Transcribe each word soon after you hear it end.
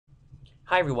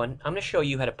Hi everyone, I'm going to show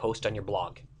you how to post on your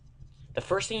blog. The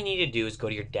first thing you need to do is go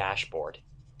to your dashboard.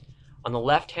 On the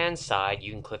left hand side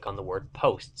you can click on the word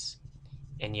posts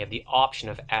and you have the option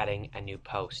of adding a new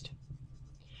post.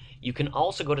 You can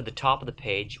also go to the top of the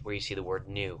page where you see the word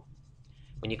new.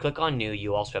 When you click on new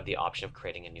you also have the option of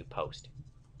creating a new post.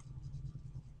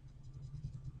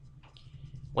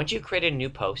 Once you've created a new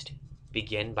post,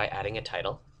 begin by adding a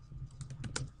title.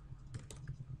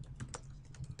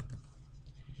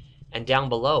 And down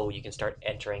below you can start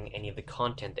entering any of the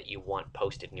content that you want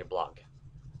posted in your blog.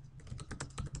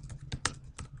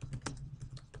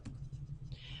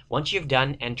 Once you've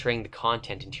done entering the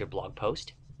content into your blog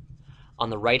post, on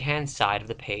the right hand side of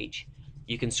the page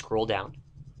you can scroll down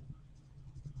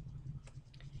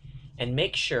and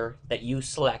make sure that you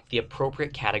select the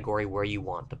appropriate category where you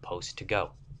want the post to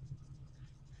go.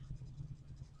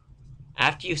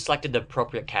 After you've selected the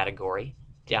appropriate category,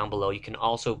 down below you can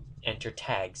also enter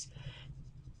tags.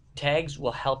 Tags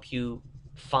will help you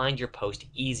find your post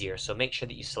easier, so make sure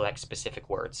that you select specific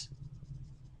words.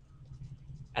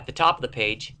 At the top of the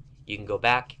page, you can go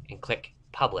back and click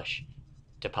Publish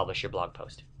to publish your blog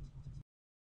post.